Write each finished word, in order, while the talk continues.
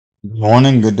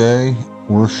Morning, good day.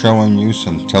 We're showing you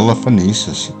some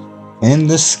telephonesis in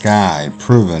the sky,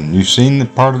 proven. You've seen the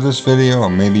part of this video, or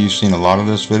maybe you've seen a lot of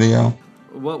this video.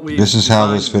 This is how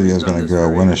this video is going to go.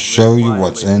 We're going to show you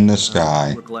what's in the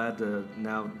sky. We're glad to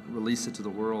now release it to the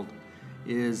world.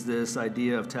 Is this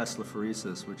idea of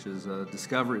TESLAPHORESIS, which is a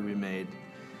discovery we made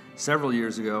several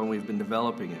years ago, and we've been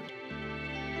developing it.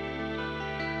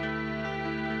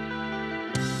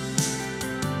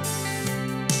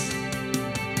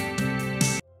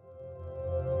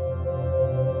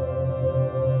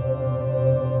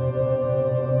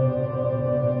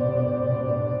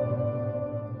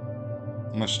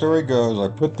 My story goes, I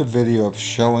put the video up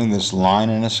showing this line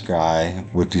in the sky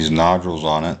with these nodules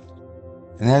on it.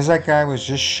 And as that guy was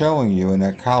just showing you in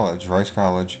that college, Rice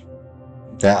College,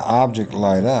 that object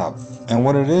light up. And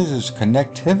what it is a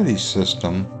connectivity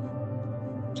system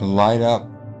to light up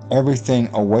everything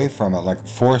away from it, like a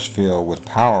force field with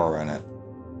power in it.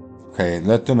 Okay,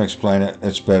 let them explain it.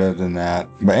 It's better than that.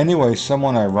 But anyway,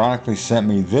 someone ironically sent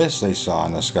me this they saw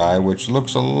in the sky, which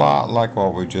looks a lot like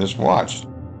what we just watched.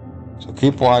 So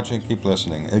keep watching, keep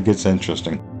listening. It gets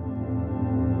interesting.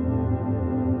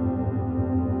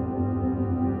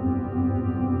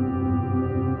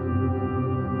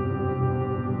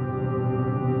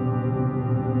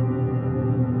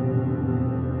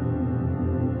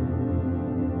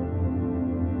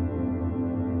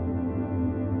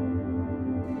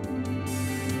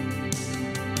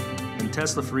 And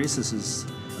TESLAPHORESIS is,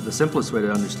 the simplest way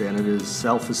to understand it is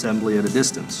self-assembly at a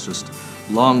distance, just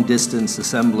long-distance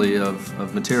assembly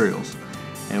of materials.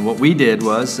 And what we did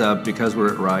was, because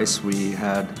we're at Rice, we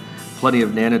had plenty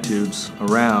of nanotubes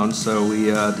around, so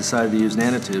we decided to use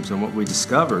nanotubes. And what we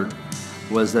discovered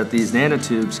was that these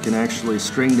nanotubes can actually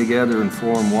string together and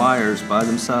form wires by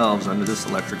themselves under this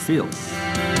electric field.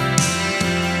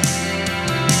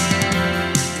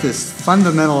 This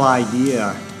fundamental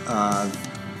idea of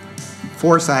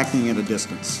force acting at a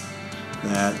distance,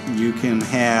 that you can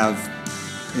have,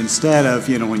 instead of,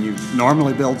 when you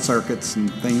normally build circuits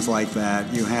and things like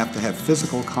that, you have to have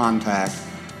physical contact.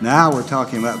 Now we're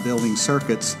talking about building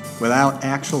circuits without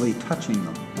actually touching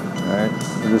them. All right,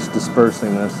 we're just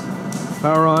dispersing this.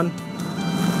 Power on,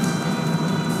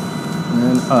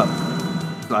 and up.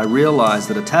 I realized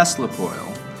that a Tesla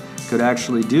coil could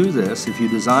actually do this if you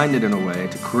designed it in a way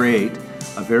to create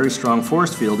a very strong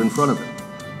force field in front of it.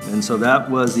 And so that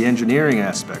was the engineering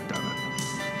aspect of it.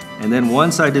 And then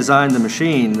once I designed the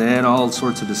machine, then all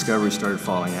sorts of discoveries started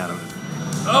falling out of it.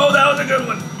 Oh, that was a good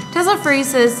one!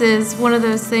 TESLAPHORESIS is one of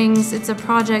those things, it's a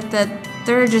project that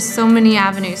there are just so many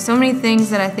avenues, so many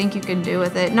things that I think you can do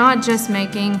with it. Not just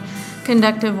making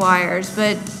conductive wires,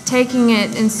 but taking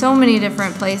it in so many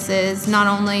different places, not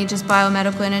only just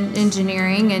biomedical and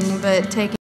engineering, but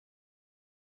taking.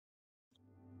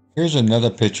 Here's another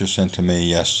picture sent to me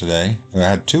yesterday. I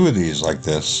had two of these like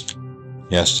this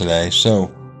yesterday.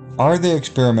 So, are they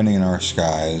experimenting in our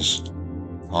skies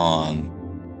on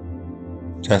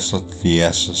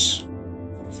TESLAPHORESIS?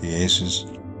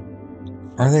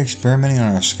 Are they experimenting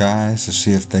on our skies to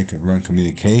see if they could run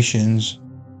communications,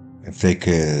 if they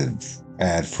could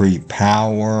add free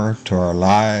power to our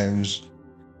lives?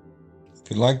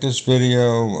 If you like this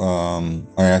video,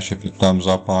 I ask you to put a thumbs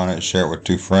up on it, share it with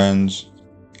 2 friends.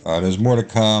 There's more to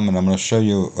come, and I'm going to show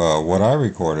you what I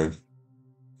recorded.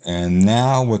 And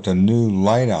now with a new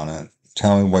light on it,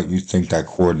 tell me what you think that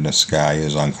cord in the sky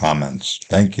is on comments.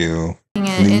 Thank you.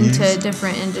 Into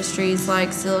different industries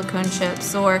like silicone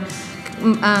chips or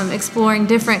exploring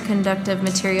different conductive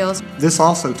materials. This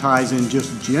also ties in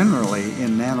just generally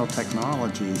in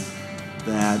nanotechnology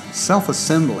that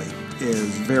self-assembly is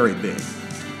very big.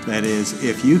 That is,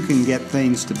 if you can get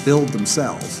things to build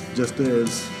themselves, just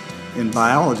as in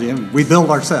biology, we build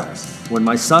ourselves. When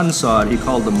my son saw it, he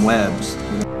called them webs.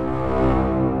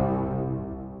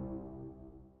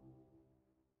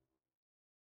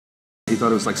 He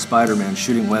thought it was like Spider-Man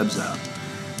shooting webs out.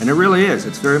 And it really is.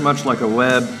 It's very much like a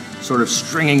web sort of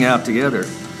stringing out together.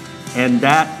 And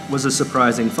that was a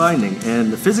surprising finding. And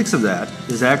the physics of that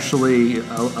is actually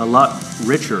a lot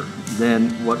richer than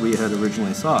what we had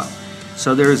originally thought.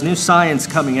 So there is new science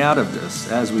coming out of this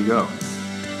as we go.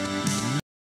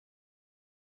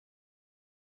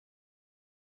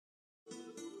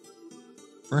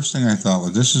 First thing I thought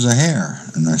was, this is a hair.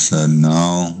 And I said,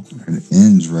 no, it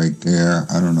ends right there.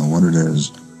 I don't know what it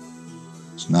is.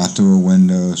 It's not through a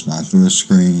window. It's not through a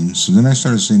screen. So then I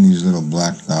started seeing these little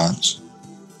black dots.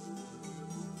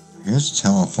 Here's a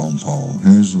telephone pole.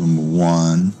 Here's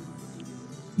one.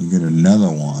 You get another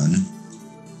one.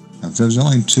 Now, if there's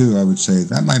only 2, I would say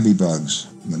that might be bugs.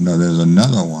 But no, there's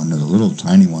another one. There's a little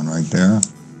tiny one right there.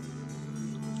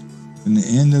 In the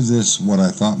end of this, what I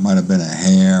thought might have been a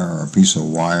hair or a piece of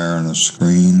wire on a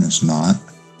screen, it's not.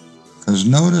 Because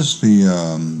notice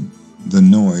the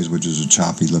noise, which is a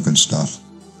choppy looking stuff.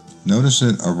 Notice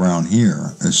it around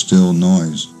here is still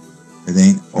noise. It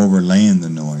ain't overlaying the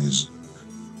noise.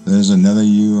 There's another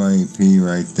UAP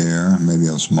right there, maybe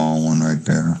a small one right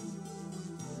there.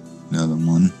 Another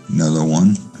one.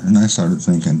 And I started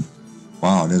thinking,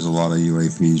 wow, there's a lot of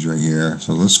UAPs right here.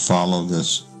 So let's follow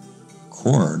this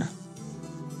cord.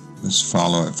 Let's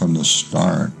follow it from the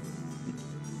start.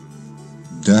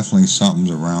 Definitely something's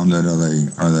around it. Are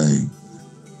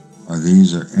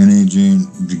these energy?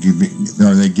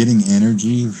 Are they getting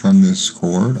energy from this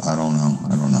cord? I don't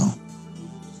know.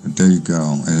 But there you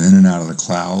go. And in and out of the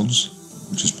clouds,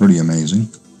 which is pretty amazing.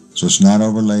 So it's not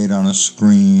overlaid on a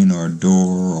screen or a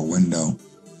door or a window.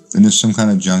 Then there's some kind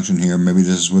of junction here. Maybe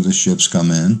this is where the ships come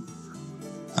in.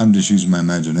 I'm just using my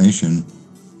imagination.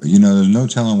 But you know, there's no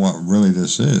telling what really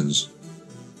this is.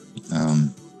 I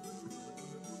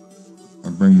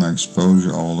bring my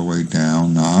exposure all the way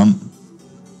down. Now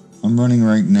I'm running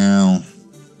right now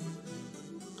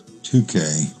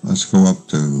 2K. Let's go up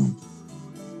to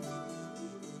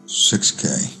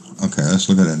 6K. Okay, let's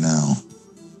look at it now.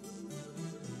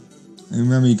 And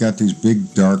remember, you got these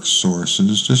big dark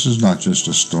sources. This is not just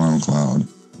a storm cloud.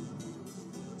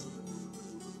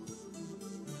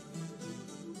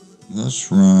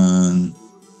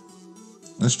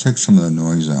 Let's take some of the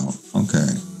noise out. Okay,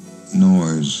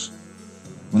 noise.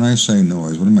 When I say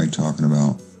noise, what am I talking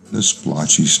about? This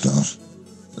splotchy stuff.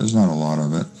 There's not a lot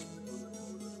of it.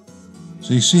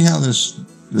 So you see how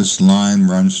this line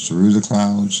runs through the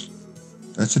clouds?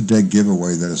 That's a dead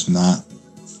giveaway that it's not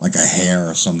like a hair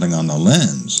or something on the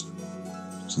lens.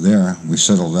 So there, we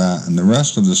settle that. And the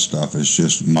rest of the stuff is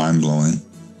just mind-blowing.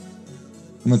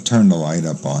 I'm going to turn the light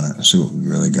up on it and see what we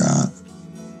really got.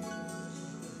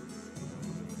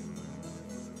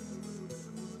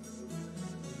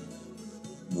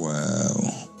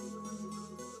 Wow.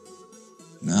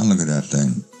 Now look at that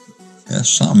thing. There's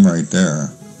something right there.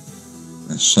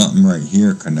 There's something right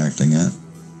here connecting it.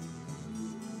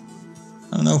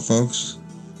 I don't know, folks.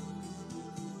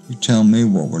 You tell me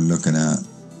what we're looking at.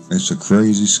 It's a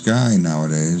crazy sky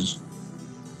nowadays.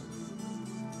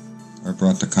 I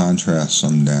brought the contrast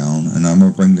some down, and I'm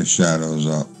going to bring the shadows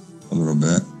up a little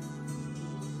bit.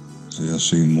 So you'll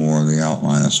see more of the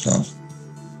outline of stuff.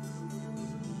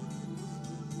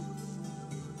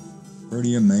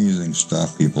 Pretty amazing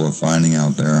stuff people are finding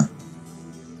out there.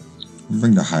 I'll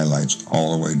bring the highlights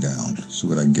all the way down. See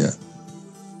what I get.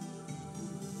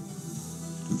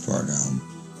 Too far down.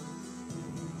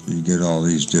 So you get all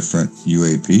these different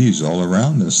UAPs all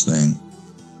around this thing.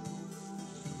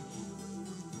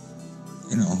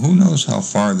 You know, who knows how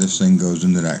far this thing goes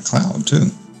into that cloud, too.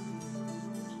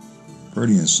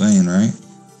 Pretty insane, right?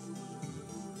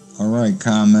 Alright,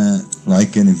 comment,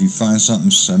 like it if you find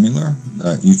something similar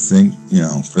that you think, you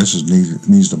know, this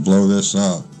needs to blow this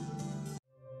up.